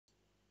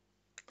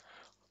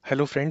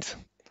Hello friends,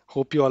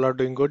 hope you all are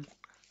doing good.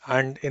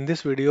 And in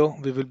this video,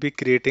 we will be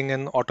creating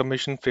an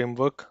automation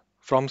framework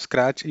from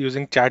scratch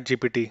using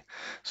ChatGPT.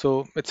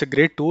 So it's a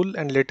great tool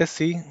and let us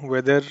see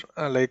whether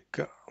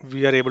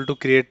we are able to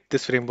create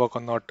this framework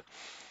or not.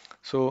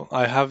 So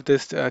I have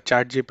this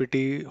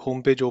ChatGPT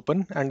homepage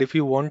open, and if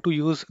you want to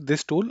use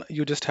this tool,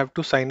 you just have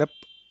to sign up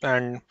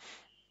and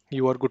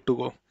you are good to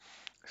go.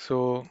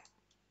 So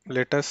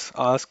let us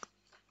ask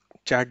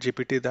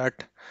ChatGPT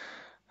that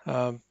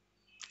uh,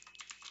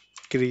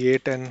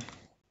 create an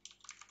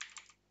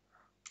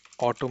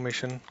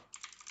automation.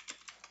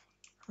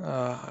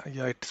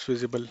 Yeah, it's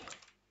visible.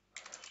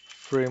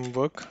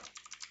 Framework,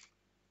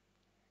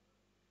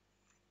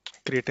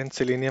 create an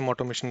Selenium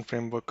automation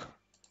framework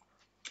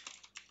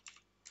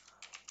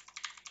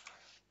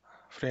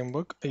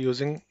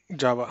using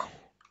Java.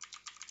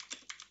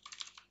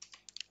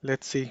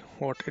 Let's see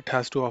what it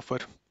has to offer.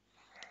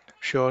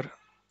 Sure,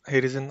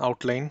 here is an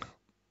outline.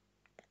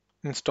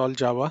 Install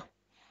Java.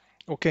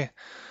 Okay,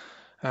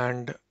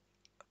 and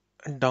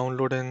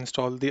download and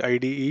install the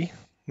IDE,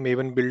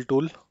 Maven build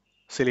tool,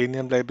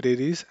 Selenium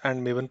libraries,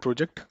 and Maven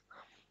project.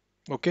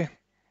 Okay,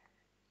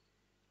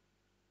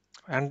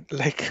 and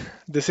like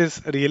this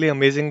is really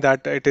amazing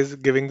that it is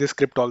giving the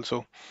script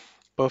also.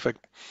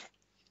 Perfect.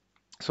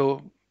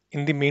 So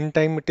in the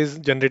meantime, it is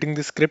generating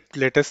the script.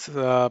 Let us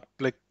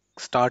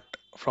start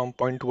from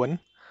point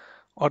one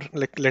or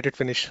like let it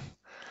finish.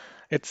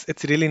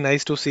 It's really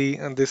nice to see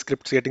the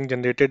scripts getting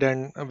generated,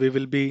 and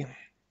we'll be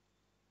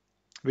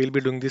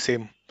doing the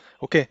same.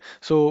 Okay,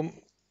 so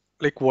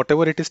like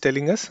whatever it is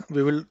telling us,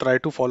 we will try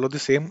to follow the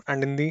same,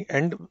 and in the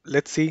end,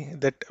 let's see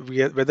that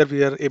whether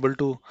we are able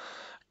to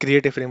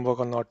create a framework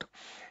or not.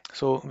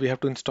 So we have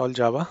to install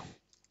Java.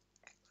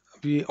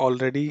 We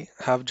already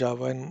have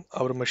Java in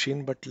our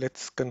machine, but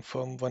let's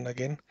confirm one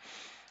again.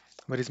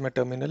 Where is my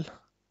terminal?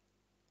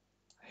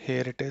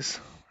 Here it is,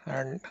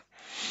 and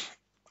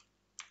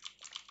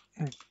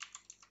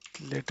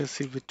let us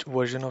see which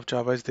version of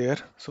Java is there.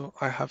 So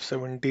I have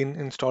 17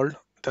 installed.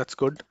 That's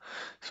good.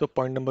 So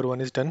point number one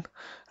is done.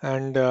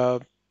 And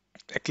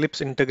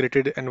Eclipse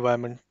integrated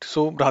environment.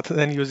 So rather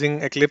than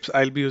using Eclipse,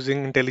 I'll be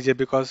using IntelliJ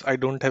because I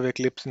don't have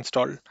Eclipse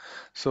installed.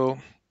 So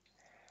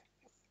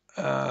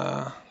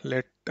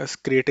let us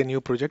create a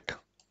new project.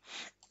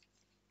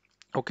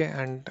 Okay,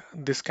 and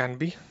this can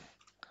be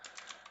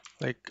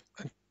like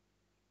a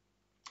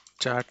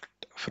chat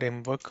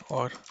framework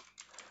or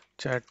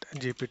chat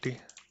GPT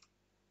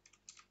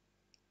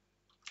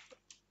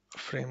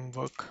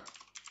framework.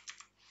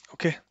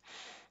 Okay,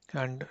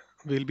 and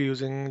we'll be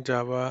using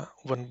Java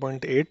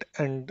 1.8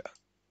 and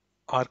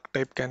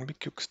archetype can be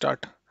quick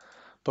start.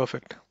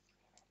 Perfect.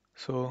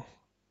 So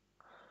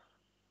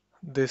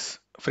this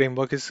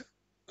framework is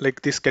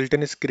like the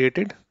skeleton is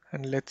created,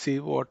 and let's see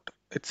what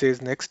it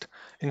says next.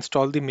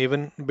 Install the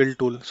Maven build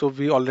tool. So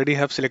we already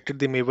have selected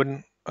the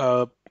Maven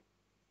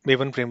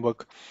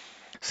framework.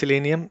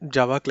 Selenium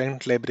Java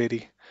client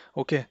library.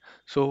 Okay.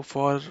 So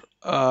for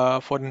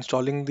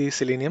installing the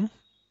Selenium,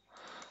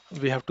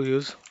 we have to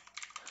use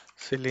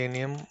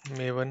Selenium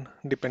Maven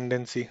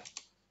dependency.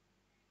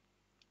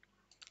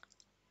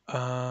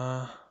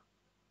 Uh,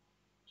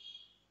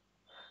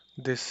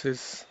 this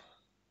is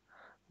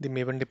the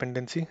Maven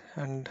dependency,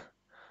 and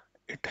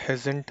it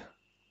hasn't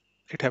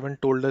it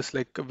haven't told us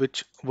like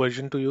which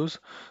version to use.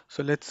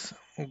 So let's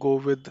go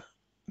with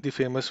the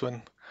famous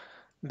one.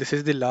 This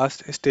is the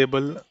last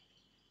stable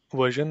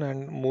version,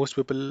 and most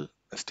people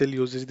still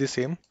uses the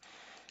same.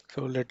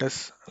 So let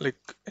us like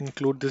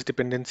include this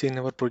dependency in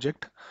our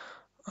project.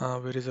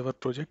 Where is our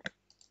project?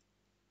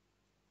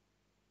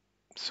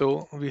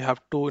 So we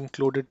have to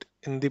include it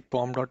in the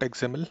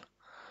pom.xml.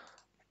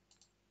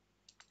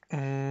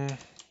 Mm,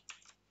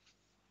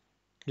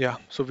 yeah,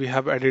 so we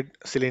have added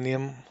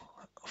Selenium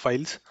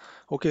files.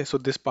 Okay, so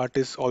this part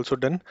is also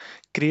done.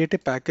 Create a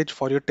package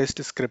for your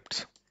test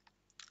scripts.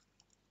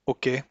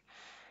 Okay,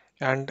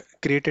 and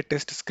create a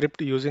test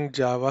script using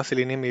Java,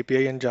 Selenium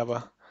API, and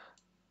Java.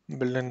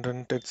 Build and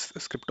run test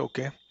script.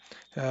 Okay,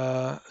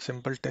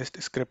 simple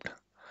test script.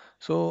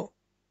 So,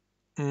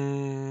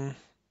 mm,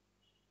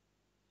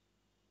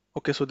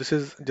 okay, so this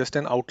is just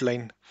an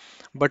outline,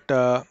 but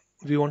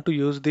we want to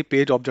use the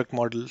page object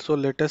model. So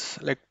let us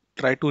like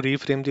try to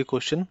reframe the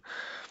question.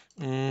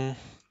 Mm,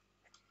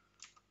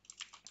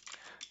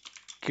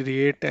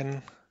 create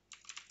an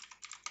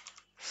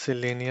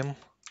Selenium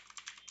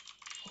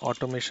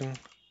automation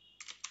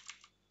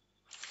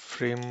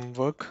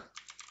framework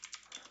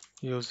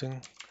using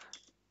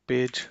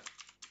page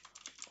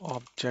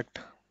object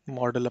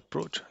model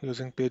approach.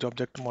 Using page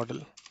object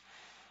model.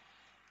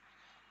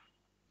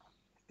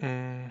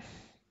 Mm,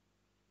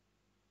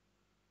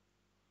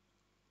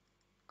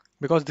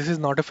 because this is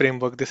not a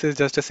framework, this is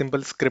just a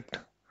simple script.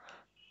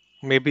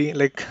 Maybe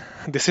like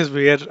this is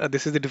where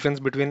this is the difference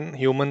between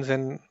humans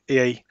and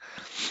AI.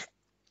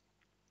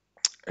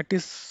 It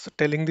is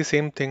telling the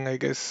same thing, I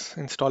guess.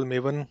 Install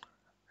Maven.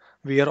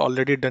 We are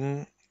already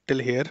done till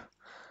here.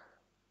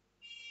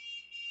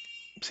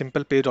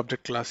 Simple page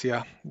object class.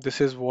 Yeah, this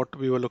is what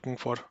we were looking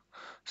for.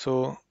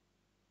 So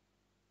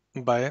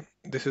by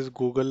this is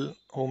Google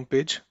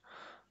homepage.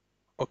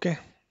 Okay.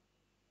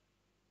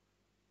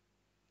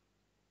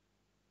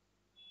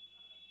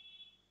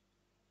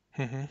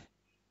 Mhm.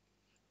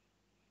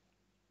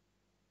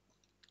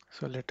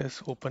 So let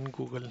us open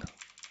Google.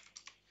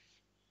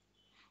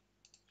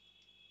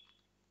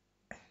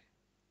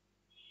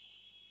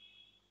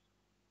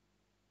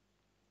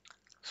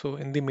 So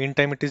in the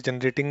meantime, it is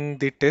generating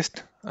the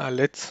test.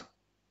 Let's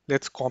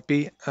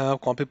copy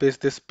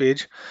paste this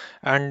page,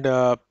 and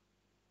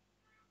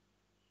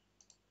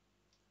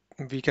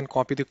we can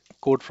copy the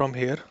code from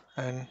here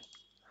and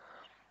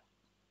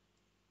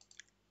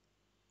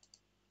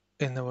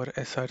in our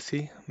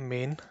src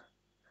main,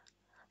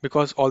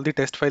 because all the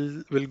test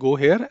file will go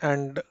here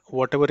and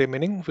whatever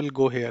remaining will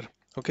go here.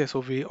 Okay, so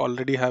we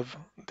already have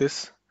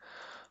this.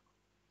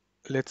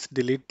 Let's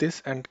delete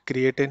this and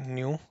create a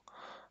new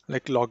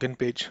like login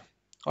page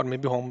or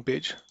maybe home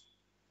page.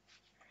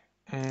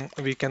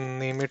 We can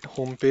name it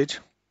home page.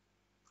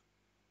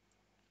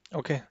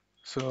 Okay,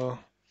 so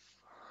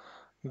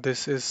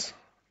this is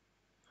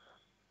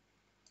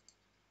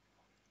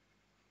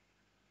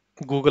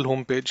Google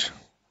homepage.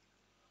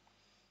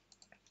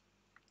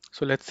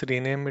 So let's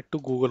rename it to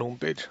Google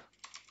homepage.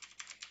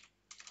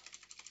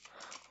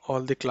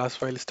 All the class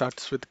file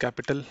starts with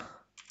capital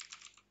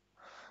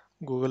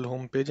Google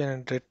homepage,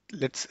 and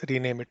let's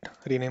rename it.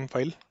 Rename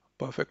file.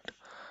 Perfect.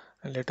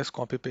 And let us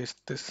copy paste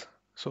this.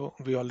 So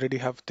we already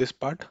have this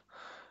part,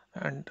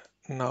 and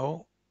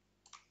now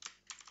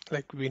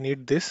like we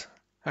need this,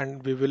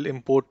 and we will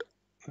import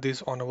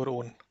this on our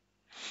own.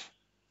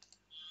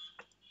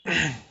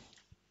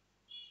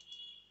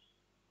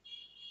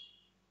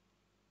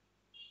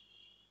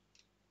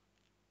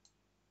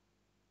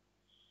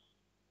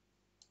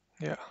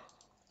 Yeah.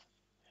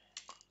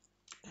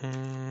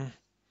 Mm,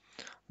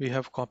 we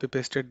have copy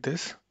pasted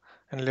this,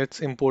 and let's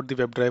import the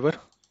WebDriver.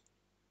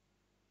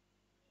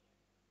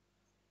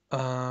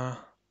 Uh,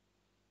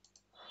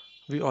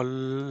 we all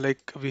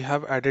like we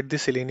have added the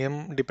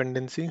Selenium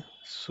dependency,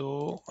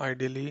 so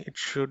ideally it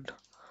should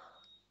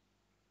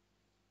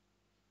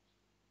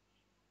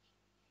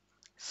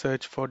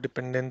search for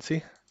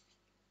dependency.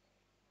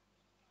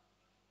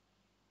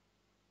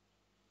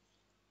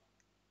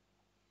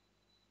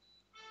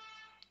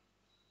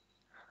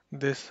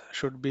 This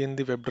should be in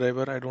the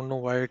WebDriver. I don't know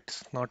why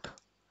it's not.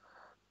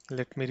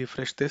 Let me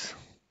refresh this.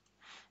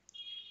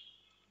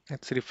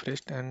 It's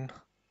refreshed, and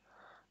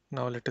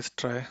now let us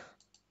try.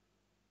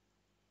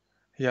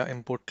 Yeah,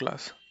 import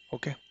class.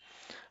 Okay,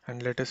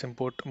 and let us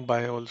import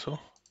by also.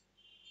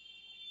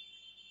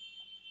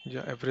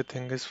 Yeah,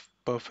 everything is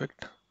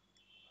perfect.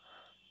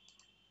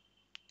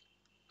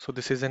 So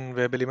this is an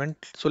web element.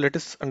 So let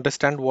us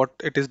understand what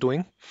it is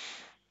doing.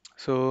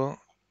 So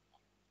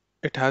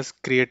it has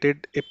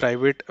created a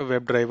private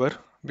web driver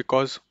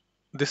because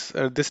this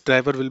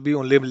driver will be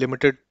only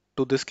limited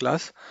to this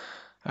class,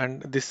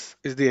 and this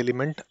is the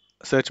element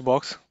search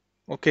box.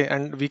 Okay,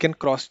 and we can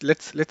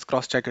let's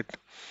cross check it.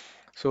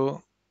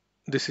 So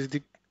this is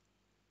the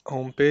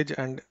home page,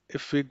 and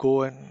if we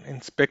go and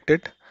inspect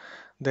it,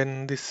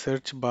 then the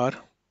search bar.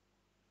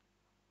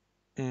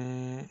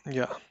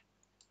 Yeah,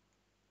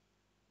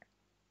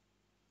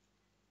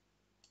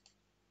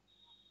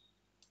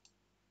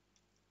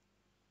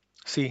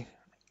 see,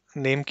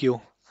 name queue.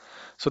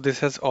 So this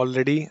has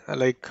already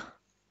like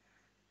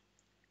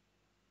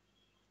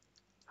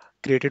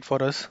created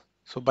for us.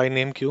 So by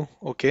name queue,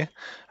 okay,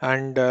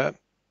 and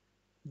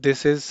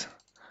this is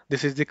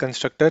this is the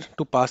constructor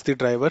to pass the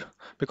driver,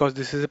 because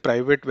this is a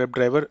private web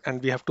driver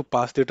and we have to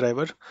pass the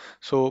driver.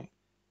 So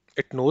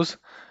it knows,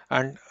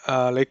 and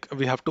like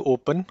we have to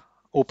open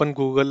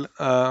Google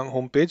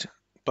homepage.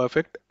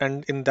 Perfect,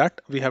 and in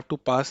that we have to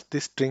pass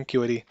this string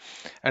query,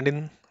 and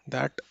in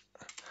that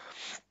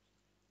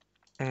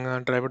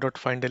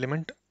driver.find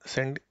element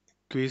send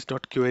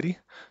quiz.query.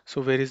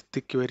 So where is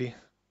the query?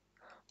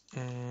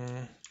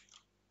 Mm,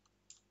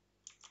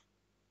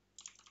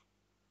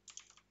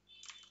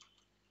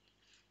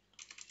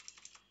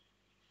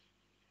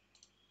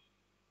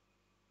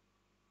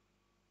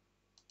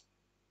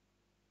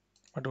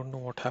 I don't know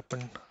what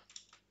happened.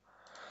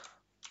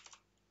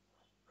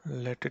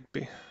 Let it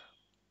be.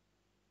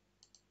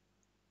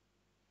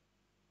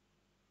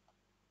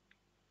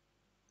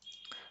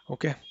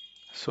 Okay,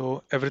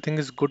 so everything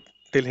is good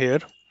till here.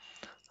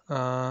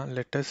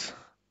 Let us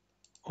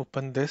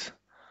open this,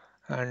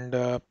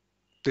 and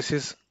this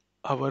is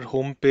our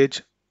home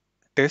page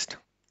test.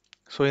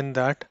 So in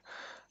that,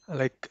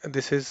 like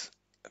this is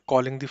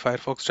calling the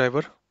Firefox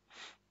driver.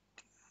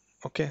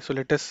 Okay, so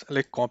let us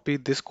like copy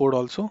this code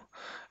also,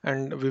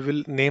 and we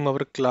will name our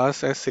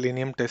class as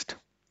Selenium Test.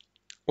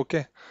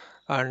 Okay,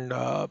 and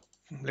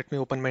let me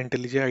open my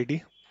IntelliJ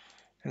ID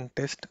and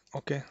test.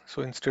 Okay,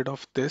 so instead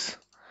of this,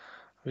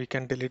 we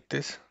can delete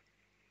this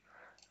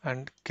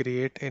and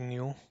create a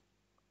new.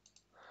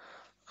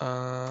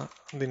 The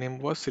name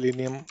was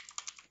Selenium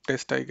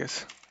Test, I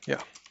guess.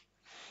 Yeah.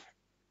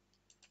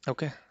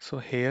 Okay, so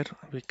here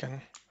we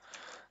can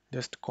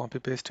just copy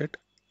paste it.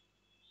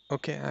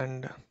 Okay,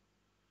 and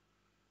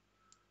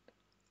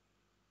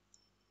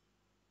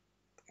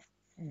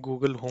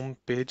Google home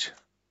page.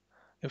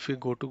 If we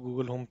go to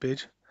Google home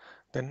page,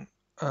 then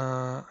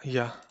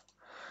yeah,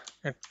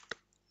 it,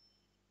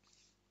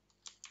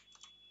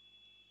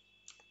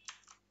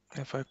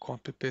 if I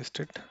copy paste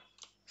it,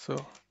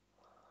 so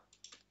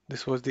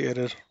this was the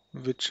error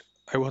which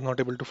I was not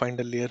able to find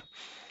earlier.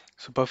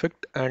 So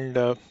perfect, and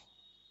our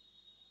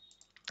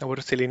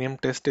Selenium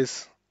test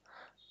is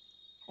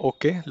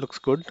okay, looks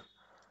good,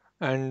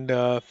 and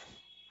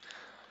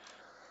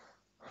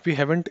we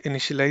haven't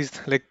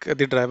initialized, like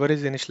the driver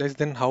is initialized,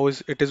 then how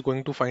is it is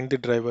going to find the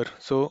driver?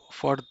 So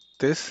for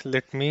this,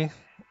 let me,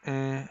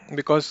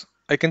 because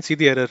I can see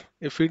the error.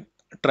 If we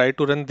try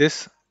to run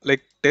this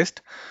like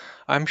test,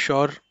 I'm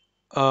sure,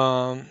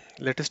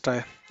 let us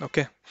try.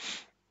 Okay,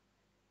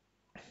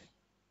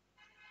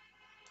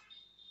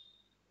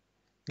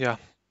 yeah.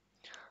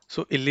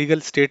 So illegal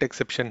state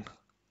exception,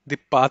 the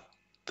path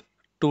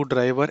to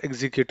driver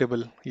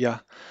executable. Yeah,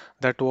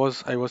 that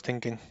was I was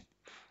thinking.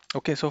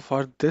 Okay, so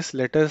for this,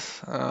 let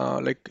us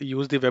like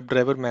use the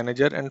WebDriver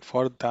Manager, and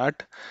for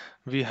that,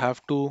 we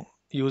have to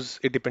use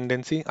a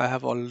dependency. I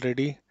have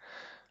already,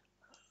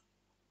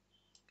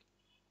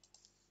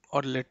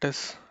 or let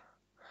us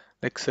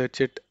like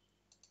search it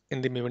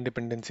in the Maven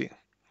dependency.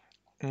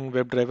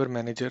 WebDriver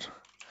Manager.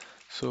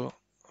 So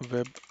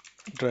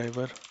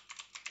WebDriver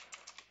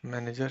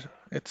Manager,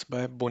 it's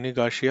by Boni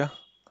Garcia.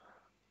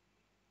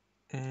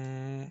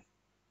 Mm,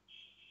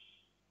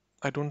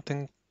 I don't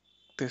think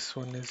this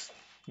one is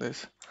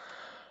this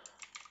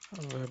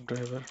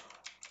WebDriver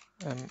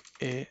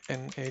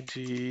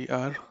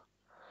Manager.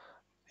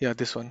 Yeah,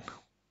 this one.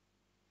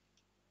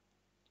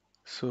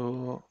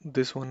 So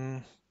this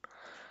one,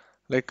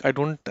 like I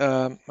don't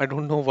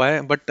know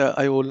why, but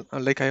I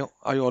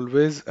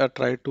always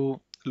try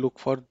to look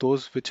for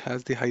those which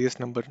has the highest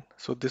number.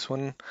 So this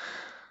one,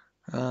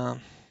 uh,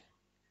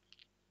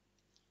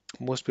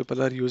 most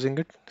people are using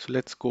it, so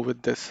let's go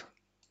with this.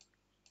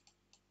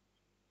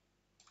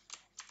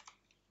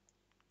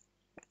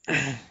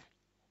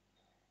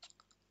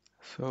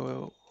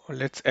 So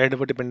let's add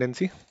our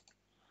dependency.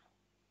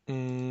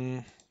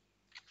 Mm,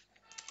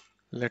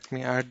 let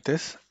me add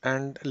this,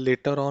 and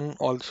later on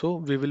also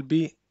we will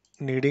be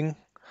needing,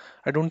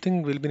 I don't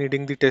think we'll be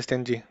needing the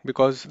TestNG,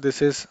 because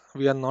this is,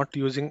 we are not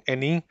using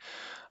any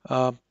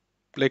uh,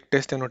 like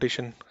test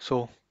annotation.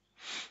 So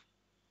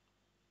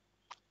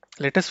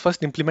let us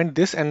first implement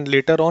this, and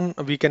later on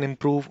we can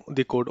improve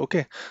the code.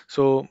 Okay,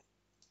 so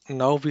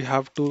now we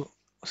have to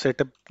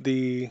set up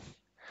the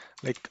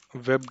like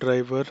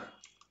WebDriver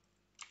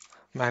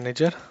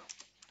Manager.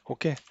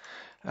 Okay,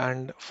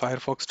 and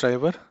Firefox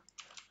Driver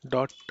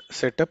dot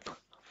setup.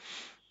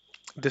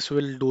 This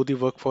will do the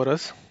work for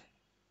us.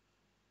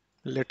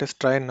 Let us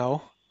try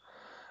now,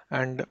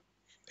 and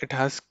it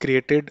has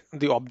created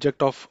the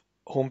object of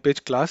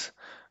homepage class.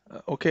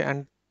 Okay,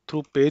 and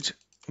through page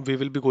we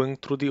will be going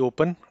through the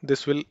open.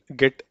 This will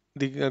get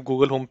the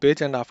Google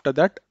homepage, and after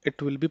that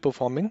it will be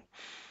performing.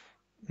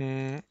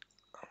 Mm,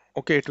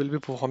 okay, it will be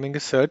performing a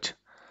search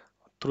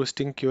through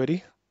string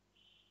query.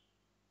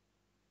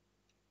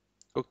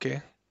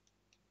 Okay,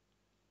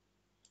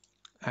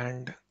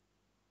 and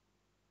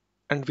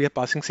we are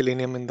passing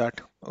Selenium in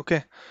that.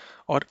 Okay,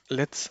 or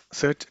let's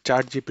search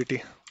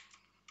ChatGPT.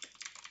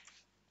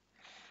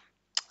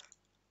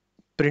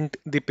 Print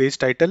the page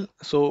title.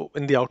 So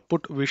in the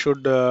output we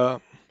should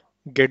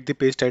get the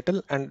page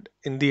title, and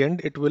in the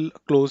end it will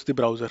close the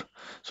browser.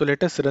 So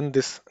let us run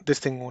this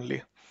thing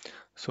only.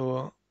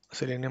 So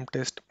Selenium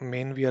test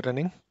main we are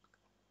running.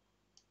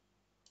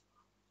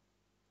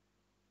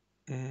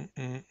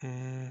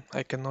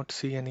 I cannot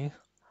see any.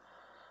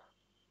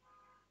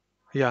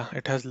 Yeah,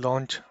 it has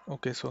launched.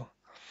 Okay, so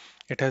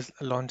it has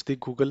launched the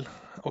Google.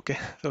 Okay,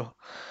 so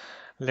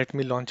let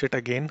me launch it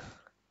again.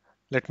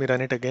 Let me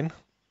run it again.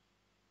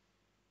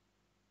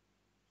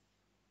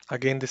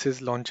 Again, this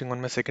is launching on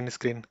my second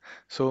screen.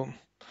 So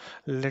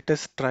let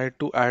us try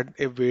to add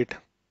a wait.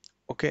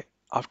 Okay,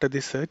 after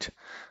this search.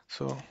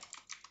 So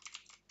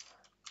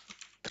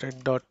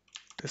thread dot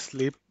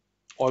sleep.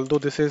 Although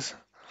this is,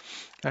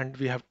 and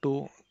we have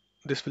to,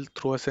 this will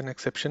throw us an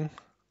exception.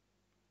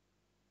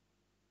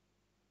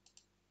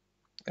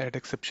 Add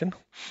exception.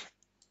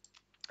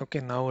 Okay,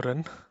 now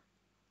run,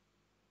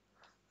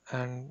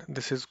 and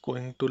this is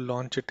going to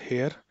launch it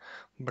here,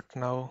 but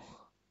now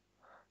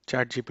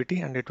chat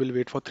GPT, and it will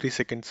wait for 3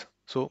 seconds.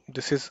 So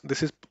this is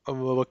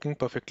working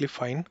perfectly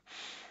fine.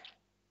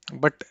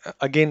 But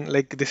again,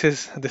 like this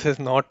is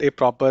not a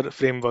proper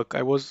framework.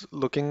 I was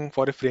looking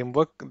for a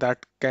framework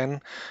that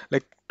can,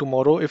 like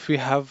tomorrow if we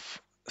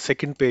have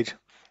second page,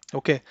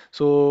 okay,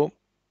 so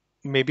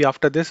maybe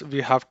after this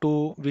we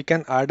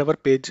can add our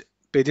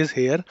pages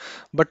here,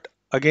 but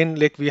again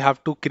like we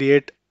have to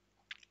create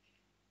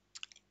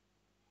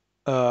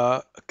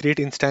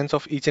instance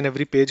of each and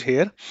every page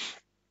here.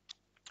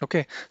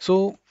 Okay,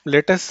 so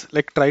let us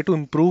like try to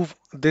improve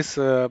this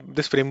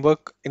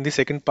framework in the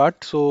second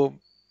part. So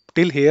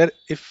till here,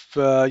 if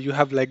you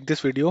have liked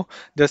this video,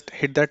 just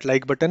hit that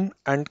like button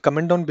and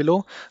comment down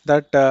below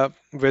that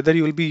whether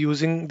you will be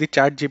using the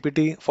chat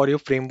GPT for your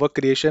framework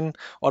creation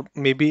or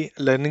maybe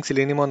learning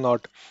Selenium or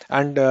not.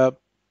 And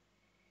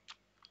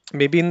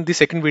maybe in the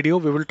second video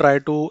we will try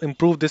to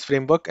improve this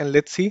framework, and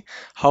let's see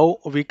how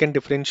we can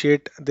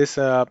differentiate this,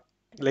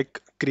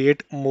 like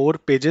create more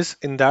pages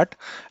in that,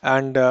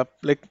 and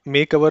like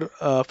make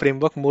our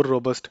framework more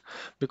robust,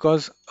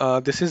 because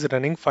this is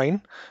running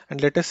fine. And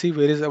let us see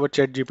where is our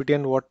chat GPT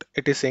and what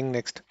it is saying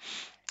next.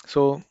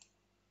 So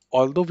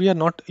although we are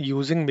not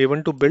using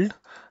Maven to build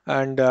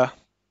and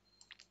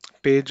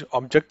page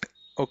object,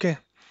 okay,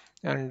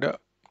 and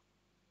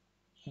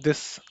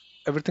this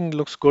everything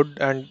looks good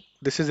and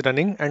this is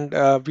running, and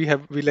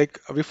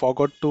we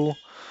forgot to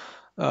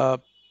uh,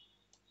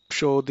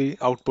 show the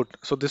output.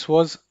 So this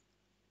was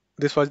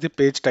the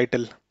page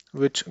title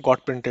which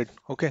got printed,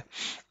 okay,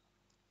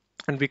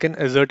 and we can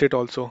assert it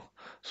also.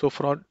 So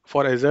for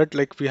assert,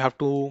 like we have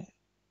to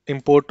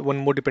import one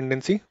more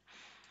dependency.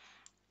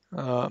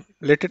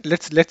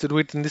 Let's do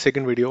it in the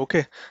second video,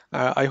 okay.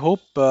 I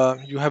hope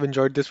you have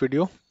enjoyed this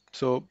video.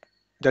 So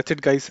that's it,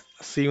 guys.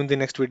 See you in the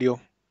next video.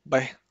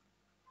 Bye.